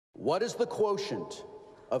What is the quotient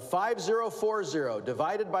of 5040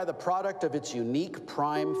 divided by the product of its unique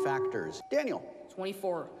prime factors? Daniel.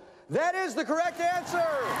 24. That is the correct answer.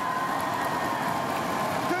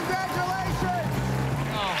 Congratulations.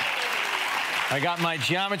 I got my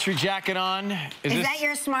geometry jacket on. Is that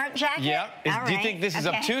your smart jacket? Yeah. Do you right. think this is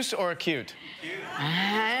obtuse or acute?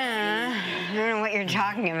 I don't know what you're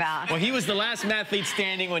talking about. Well, he was the last mathlete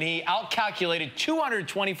standing when he outcalculated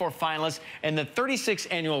 224 finalists in the 36th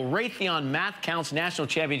annual Raytheon Mathcounts National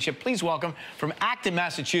Championship. Please welcome from Acton,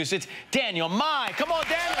 Massachusetts, Daniel Mai. Come on,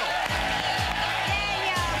 Daniel.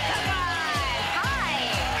 Daniel, come on. Hi.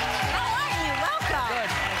 How are you? Welcome. Good.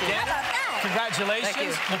 How about that?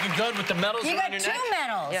 Congratulations. Looking good with the medals You around got your neck. 2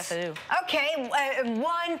 medals. Yes, I do. Okay,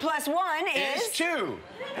 1 plus 1 is 2.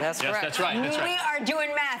 That's correct. That's right. That's We right. are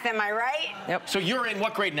doing math, am I right? Yep. So you're in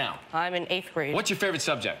what grade now? I'm in 8th grade. What's your favorite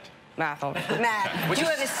subject? Math. Obviously. Math. What's Do you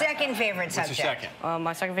your- have a second favorite What's subject? your second?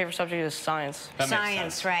 My second favorite subject is science. That makes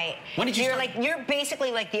Science, sense. right. When did you you're start? you're basically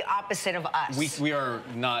like the opposite of us. We are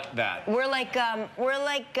not that. We're like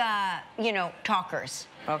you know, talkers.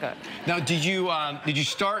 Okay. Now, did you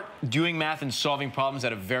start doing math and solving problems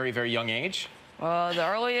at a very, very young age? The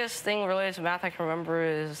earliest thing related to math I can remember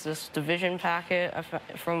is this division packet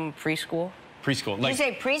from preschool. Preschool. Did you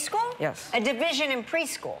say preschool? Yes. A division in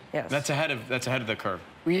preschool? Yes. That's ahead of the curve.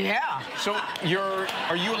 Yeah. So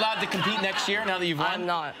are you allowed to compete next year now that you've won? I'm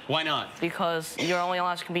not. Why not? Because you're only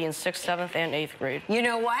allowed to compete in 6th, 7th, and 8th grade. You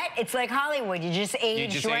know what? It's like Hollywood. You just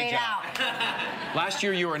age right out. Last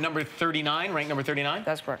year you were number 39, ranked number 39?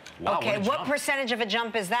 That's correct. Wow, Okay, what a what jump. percentage of a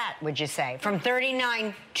jump is that, would you say? From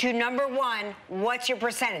 39 to number 1, what's your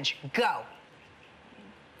percentage? Go.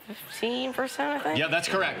 15%, I think. Yeah, that's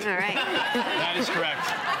correct. All right. That is correct.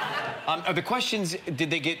 Are the questions,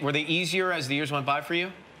 were they easier as the years went by for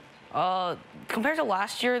you? Compared to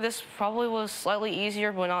last year, this probably was slightly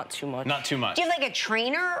easier, but not too much. Not too much. Do you have like a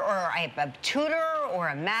trainer or a tutor or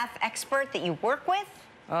a math expert that you work with?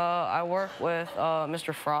 I work with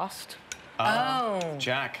Mr. Frost. Oh.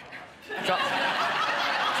 Jack. Josh.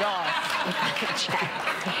 Jack.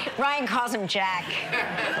 Ryan calls him Jack.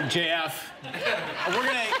 JF. We're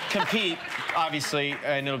going to compete, obviously,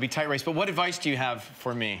 and it'll be a tight race, but what advice do you have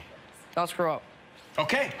for me? Don't screw up.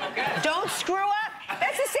 Okay. Don't screw up.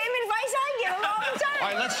 That's the same advice I give him all the time.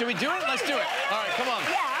 All right, should we do it? Let's do it. All right, come on.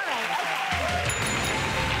 Yeah, all right.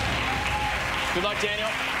 Good luck, Daniel.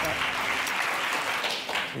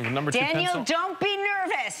 Number 2 Daniel, pencil. don't be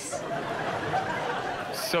nervous.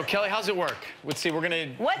 So, Kelly, how's it work? Let's see, we're going to...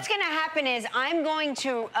 What's going to happen is I'm going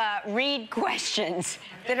to read questions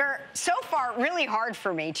that are so far really hard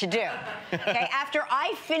for me to do. Okay, after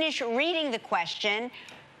I finish reading the question,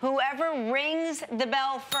 whoever rings the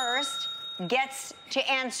bell first gets to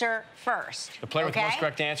answer first. The player with the most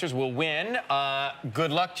correct answers will win.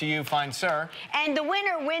 Good luck to you, fine sir. And the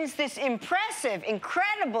winner wins this impressive,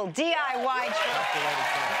 incredible DIY trophy.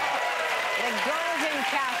 The golden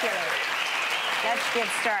calculator. Let's get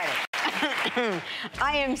started.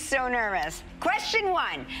 I am so nervous. Question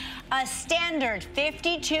 1. A standard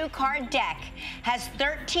 52-card deck has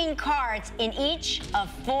 13 cards in each of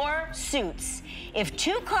 4 suits. If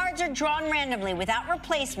 2 cards are drawn randomly without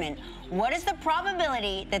replacement, what is the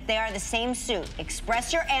probability that they are the same suit?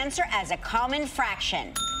 Express your answer as a common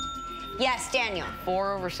fraction. Yes, Daniel.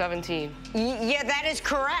 4/17. Yeah, that is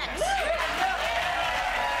correct.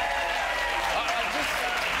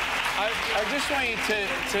 I just want you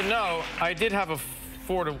to know, I did have a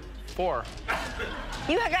 4 to 4.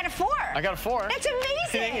 You got a 4. I got a 4. That's amazing.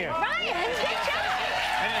 Thank you. Ryan, good job.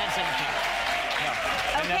 I didn't have 17. No.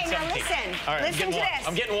 Okay, now listen. All right, Listen to this.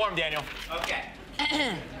 I'm getting warm, Daniel. Okay.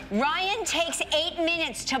 Ryan takes 8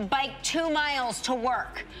 minutes to bike 2 miles to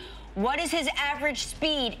work. What is his average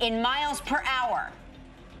speed in miles per hour?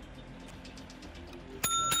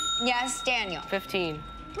 Yes, Daniel. 15.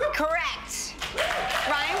 Correct.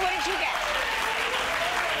 Ryan, what did you get?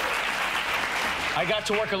 I got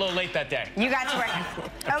to work a little late that day. You got to work.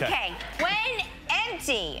 Okay. When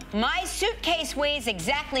empty, my suitcase weighs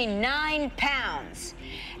exactly 9 pounds.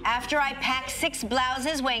 After I pack 6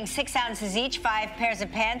 blouses weighing 6 ounces each, 5 pairs of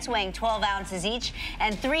pants weighing 12 ounces each,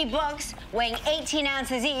 and 3 books weighing 18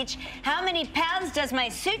 ounces each, how many pounds does my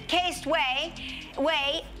suitcase weigh?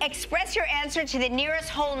 Express your answer to the nearest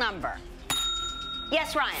whole number.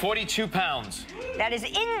 Yes, Ryan. 42 pounds. That is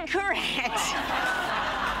incorrect.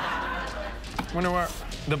 Wonder where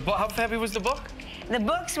how heavy was the book? The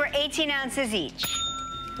books were 18 ounces each.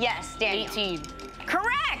 Yes, Daniel. 18.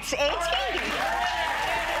 Correct. 18. Daniel's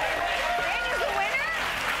the winner.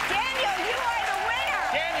 Daniel, you are the winner.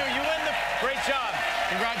 Daniel, you win the... Great job.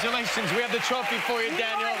 Congratulations. We have the trophy for you,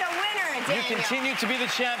 Daniel. You are the winner. Daniel. You continue to be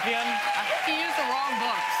the champion. I think you used the wrong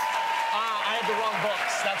books. I had the wrong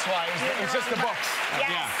books. That's why. It was just the books.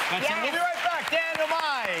 Yes. Yeah. That's it. We'll be right back. Daniel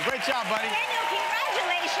Mai. Great job, buddy. Daniel